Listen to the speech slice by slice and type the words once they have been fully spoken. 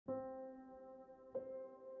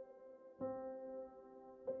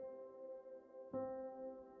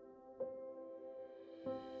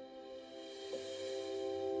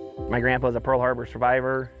My grandpa was a Pearl Harbor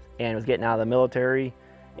survivor and was getting out of the military,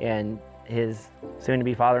 and his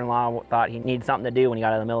soon-to-be father-in-law thought he needed something to do when he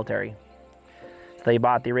got out of the military. So they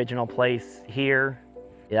bought the original place here.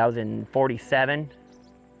 That was in '47.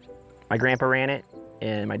 My grandpa ran it,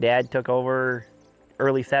 and my dad took over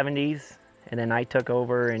early '70s, and then I took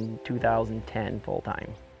over in 2010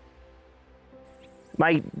 full-time.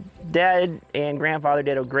 My dad and grandfather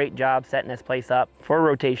did a great job setting this place up for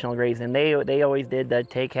rotational grazing. They always did the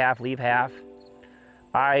take half, leave half.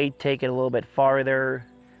 I take it a little bit farther.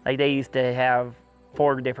 Like, they used to have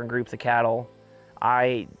 4 different groups of cattle.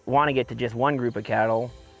 I want to get to just 1 group of cattle,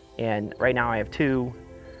 and right now I have 2,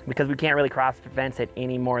 because we can't really cross-fence it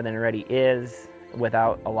any more than it already is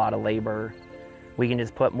without a lot of labor. We can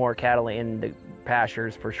just put more cattle in the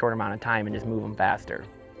pastures for a short amount of time and just move them faster.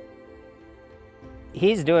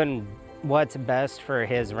 He's doing what's best for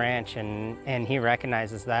his ranch, and he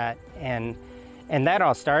recognizes that. And that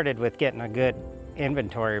all started with getting a good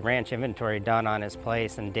ranch inventory done on his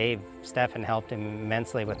place, and Dave Steffen helped him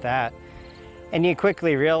immensely with that. And you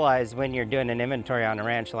quickly realize when you're doing an inventory on a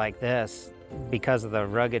ranch like this, because of the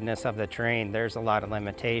ruggedness of the terrain, there's a lot of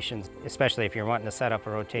limitations, especially if you're wanting to set up a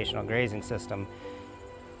rotational grazing system.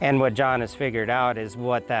 And what John has figured out is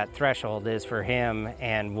what that threshold is for him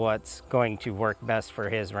and what's going to work best for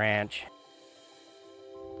his ranch.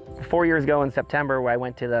 4 years ago in September, I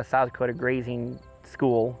went to the South Dakota Grazing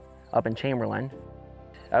School up in Chamberlain.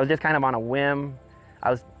 I was just kind of on a whim. I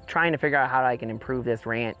was trying to figure out how I can improve this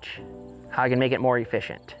ranch, how I can make it more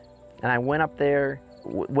efficient. And I went up there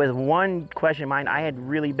with one question in mind. I had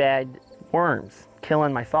really bad worms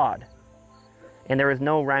killing my sod. And there was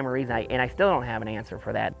no rhyme or reason, and I still don't have an answer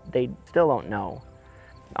for that. They still don't know.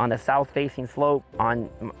 On the south-facing slope, on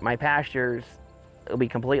my pastures, it'll be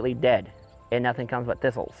completely dead, and nothing comes but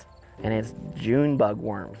thistles. And it's June bug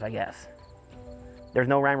worms, I guess. There's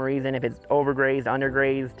no rhyme or reason if it's overgrazed,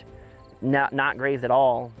 undergrazed, not grazed at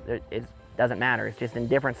all. It doesn't matter. It's just in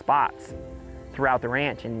different spots throughout the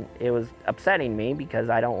ranch, and it was upsetting me because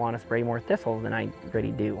I don't want to spray more thistles than I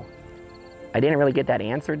already do. I didn't really get that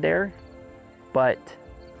answered there. But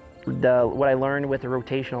what I learned with the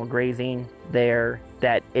rotational grazing there,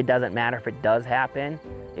 that it doesn't matter if it does happen,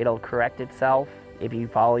 it'll correct itself if you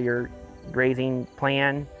follow your grazing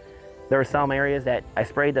plan. There were some areas that I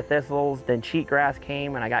sprayed the thistles, then cheatgrass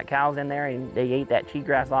came, and I got cows in there, and they ate that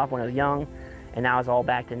cheatgrass off when it was young, and now it's all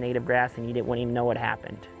back to native grass, and wouldn't even know what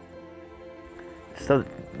happened. So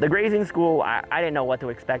the grazing school, I didn't know what to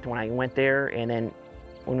expect when I went there, and then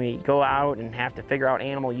when we go out and have to figure out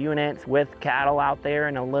animal units with cattle out there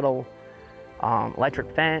in a little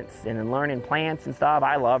electric fence and then learning plants and stuff,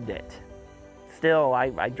 I loved it. Still,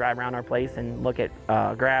 I drive around our place and look at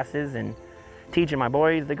grasses and teaching my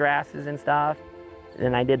boys the grasses and stuff.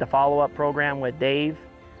 Then I did the follow-up program with Dave,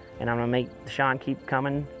 and I'm gonna make Sean keep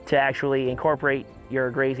coming to actually incorporate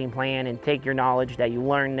your grazing plan and take your knowledge that you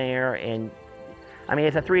learn there. And I mean,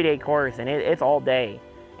 it's a 3-day course, and it's all day.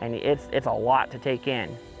 And it's a lot to take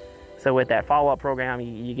in. So with that follow-up program,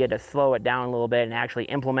 you get to slow it down a little bit and actually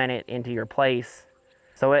implement it into your place.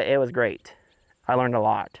 So it was great. I learned a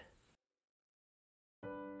lot.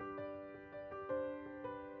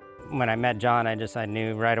 When I met John, I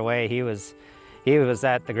knew right away he was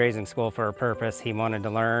at the grazing school for a purpose. He wanted to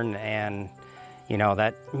learn, and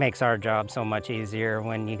that makes our job so much easier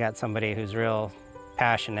when you got somebody who's real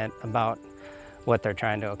passionate about what they're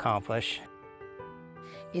trying to accomplish.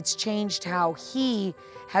 It's changed how he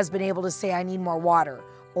has been able to say, I need more water,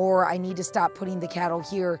 or I need to stop putting the cattle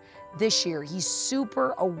here this year. He's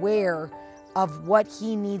super aware of what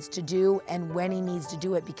he needs to do and when he needs to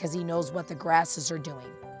do it, because he knows what the grasses are doing.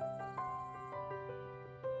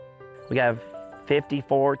 We have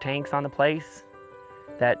 54 tanks on the place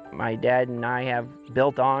that my dad and I have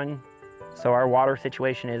built on. So our water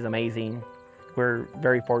situation is amazing. We're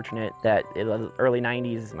very fortunate that in the early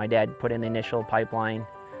 90s, my dad put in the initial pipeline,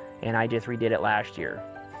 and I just redid it last year.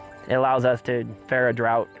 It allows us to fare a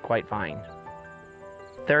drought quite fine.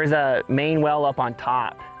 There's a main well up on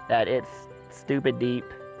top that it's stupid deep.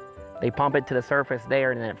 They pump it to the surface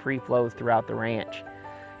there, and then it free flows throughout the ranch.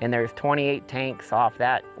 And there's 28 tanks off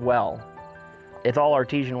that well. It's all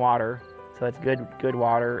artesian water, so it's good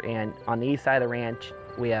water. And on the east side of the ranch,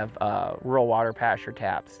 we have rural water pasture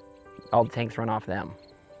taps. All the tanks run off them.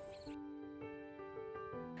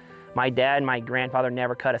 My dad and my grandfather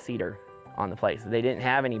never cut a cedar on the place. They didn't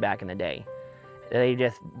have any back in the day. They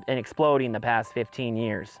just been exploding the past 15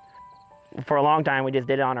 years. For a long time, we just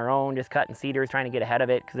did it on our own, just cutting cedars, trying to get ahead of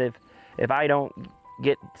it, because if I don't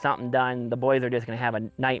get something done, the boys are just gonna have a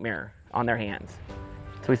nightmare on their hands.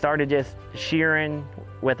 So we started just shearing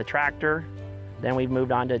with a tractor. Then we've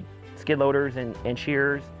moved on to skid loaders and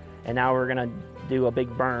shears, and now we're gonna do a big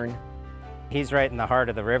burn. He's right in the heart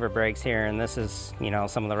of the river breaks here, and this is, you know,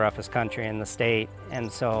 some of the roughest country in the state.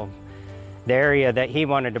 And so the area that he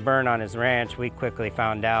wanted to burn on his ranch, we quickly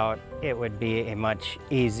found out it would be a much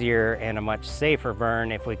easier and a much safer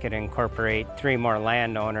burn if we could incorporate 3 more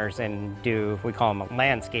landowners and do, we call them a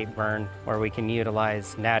landscape burn, where we can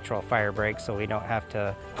utilize natural fire breaks so we don't have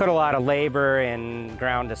to put a lot of labor and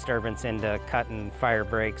ground disturbance into cutting fire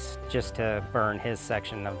breaks just to burn his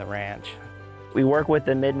section of the ranch. We work with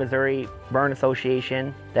the Mid-Missouri Burn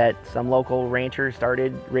Association that some local ranchers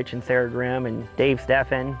started, Rich and Sarah Grimm and Dave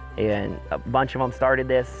Steffen, and a bunch of them started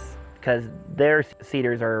this because their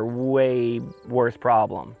cedars are a way worse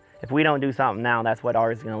problem. If we don't do something now, that's what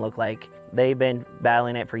ours is gonna look like. They've been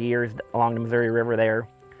battling it for years along the Missouri River there.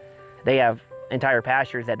 They have entire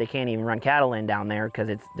pastures that they can't even run cattle in down there because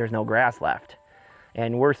there's no grass left.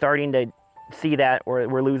 And we're starting to see that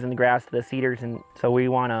we're losing the grass to the cedars, and so we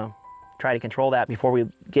wanna try to control that before we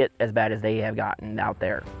get as bad as they have gotten out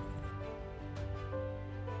there.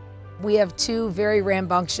 We have 2 very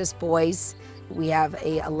rambunctious boys. We have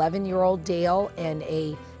a 11-year-old Dale and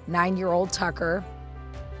a 9-year-old Tucker.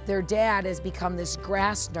 Their dad has become this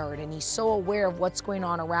grass nerd, and he's so aware of what's going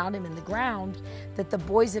on around him in the ground that the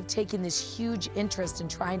boys have taken this huge interest in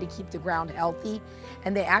trying to keep the ground healthy,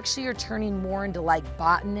 and they actually are turning more into like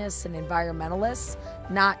botanists and environmentalists,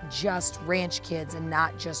 not just ranch kids and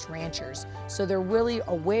not just ranchers. So they're really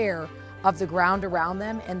aware of the ground around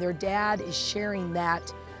them, and their dad is sharing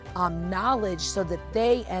that knowledge so that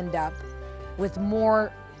they end up with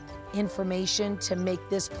more information to make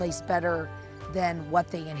this place better than what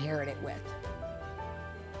they inherited with.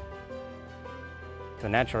 The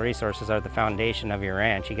natural resources are the foundation of your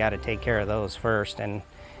ranch. You got to take care of those first, and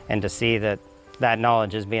to see that that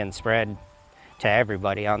knowledge is being spread to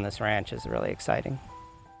everybody on this ranch is really exciting.